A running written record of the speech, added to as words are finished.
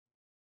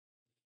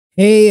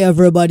Hey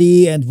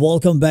everybody, and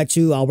welcome back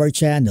to our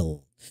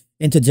channel.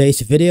 In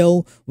today's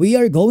video, we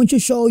are going to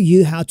show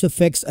you how to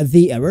fix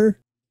the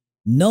error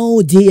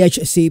 "No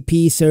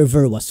DHCP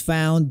server was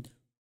found"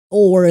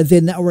 or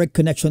 "The network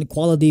connection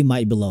quality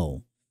might be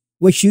low,"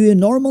 which you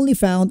normally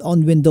found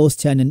on Windows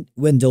 10 and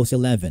Windows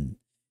 11.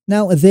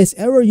 Now, this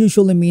error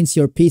usually means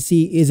your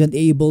PC isn't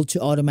able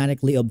to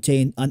automatically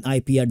obtain an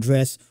IP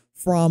address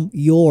from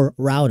your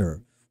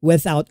router.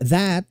 Without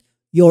that,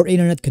 your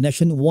internet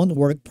connection won't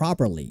work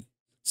properly.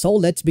 So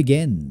let's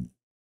begin.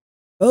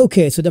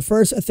 Okay, so the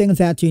first thing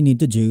that you need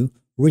to do,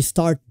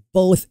 restart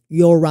both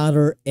your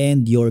router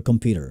and your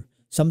computer.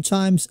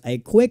 Sometimes a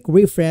quick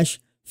refresh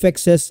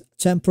fixes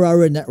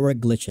temporary network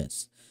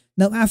glitches.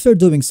 Now, after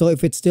doing so,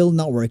 if it's still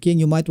not working,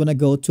 you might want to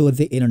go to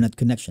the internet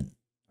connection.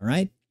 All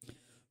right.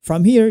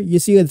 From here, you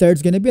see that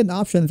there's going to be an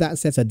option that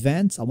says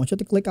Advanced. I want you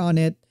to click on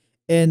it,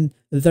 and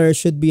there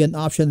should be an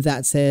option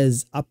that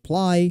says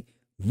Apply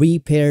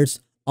Repairs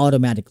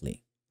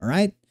Automatically. All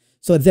right.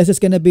 So this is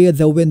going to be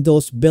the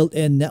Windows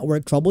built-in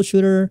network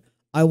troubleshooter.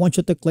 I want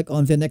you to click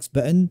on the next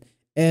button,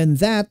 and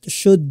that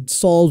should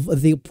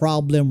solve the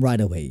problem right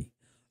away.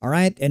 All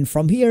right. And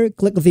from here,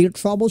 click the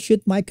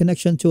troubleshoot my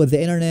connection to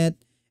the internet.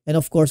 And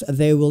of course,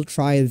 they will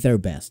try their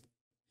best.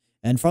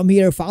 And from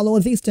here, follow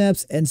these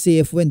steps and see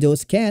if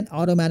Windows can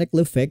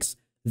automatically fix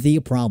the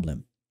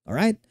problem. All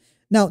right.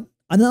 Now,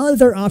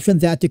 another option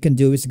that you can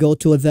do is go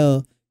to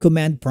the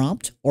command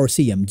prompt or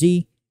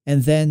CMD,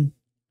 and then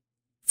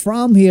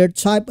from here,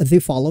 type the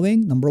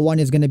following. Number one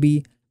is going to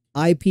be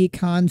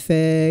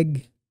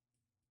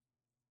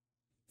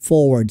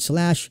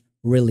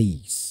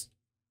ipconfig/release.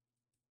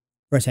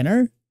 Press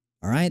enter.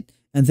 All right.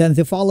 And then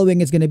the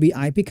following is going to be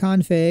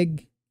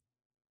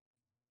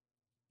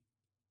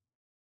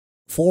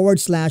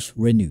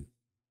ipconfig/renew.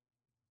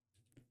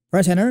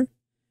 Press enter.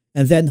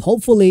 And then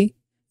hopefully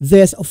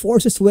this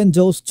forces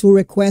Windows to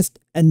request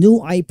a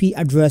new IP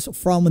address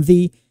from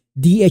the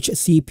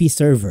DHCP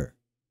server.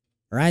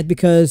 All right.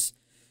 Because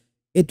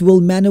it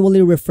will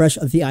manually refresh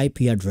the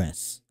IP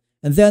address.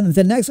 And then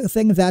the next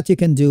thing that you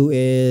can do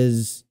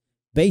is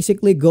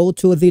basically go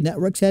to the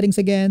network settings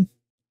again.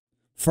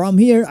 From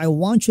here, I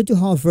want you to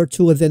hover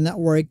to the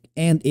network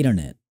and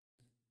internet.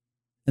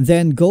 And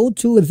then go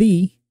to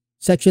the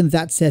section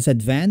that says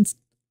Advanced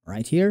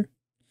right here.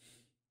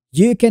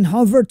 You can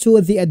hover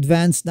to the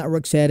Advanced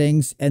Network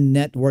Settings and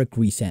Network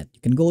Reset. You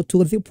can go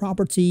to the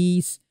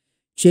Properties,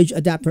 change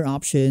adapter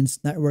options,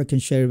 network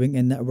and sharing,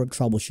 and network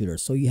troubleshooter.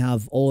 So you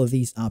have all of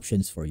these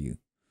options for you.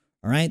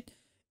 All right.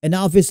 And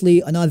obviously,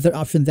 another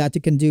option that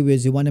you can do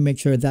is you want to make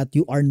sure that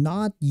you are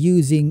not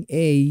using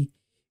a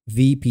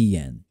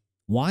VPN.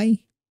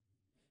 Why?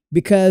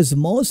 Because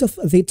most of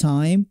the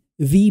time,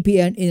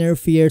 VPN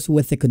interferes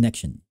with the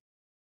connection.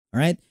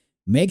 All right.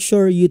 Make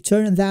sure you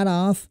turn that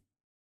off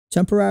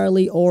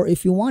temporarily, or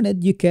if you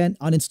wanted, you can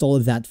uninstall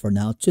that for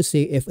now to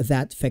see if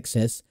that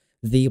fixes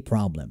the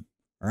problem.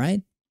 All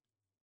right.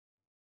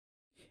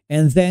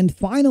 And then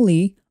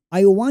finally,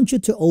 I want you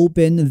to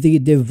open the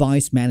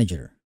device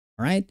manager.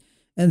 All right.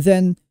 And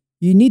then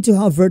you need to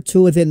hover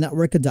to the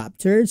network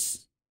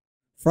adapters.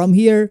 From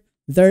here,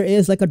 there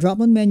is like a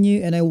drop-down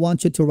menu, and I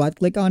want you to right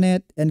click on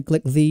it and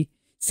click the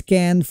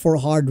scan for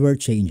hardware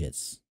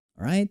changes.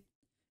 All right.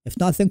 If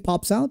nothing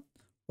pops out,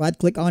 right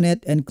click on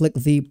it and click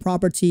the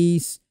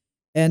properties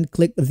and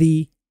click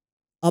the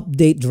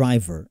update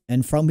driver.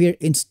 And from here,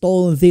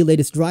 install the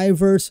latest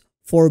drivers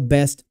for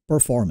best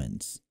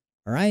performance.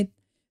 All right.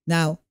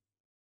 Now,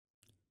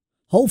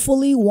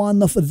 hopefully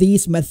one of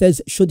these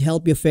methods should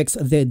help you fix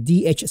the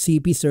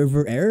DHCP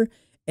server error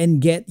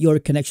and get your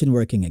connection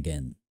working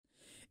again.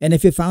 And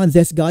if you found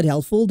this guide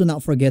helpful, do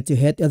not forget to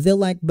hit the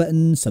like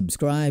button,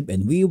 subscribe,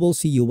 and we will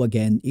see you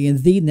again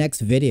in the next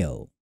video.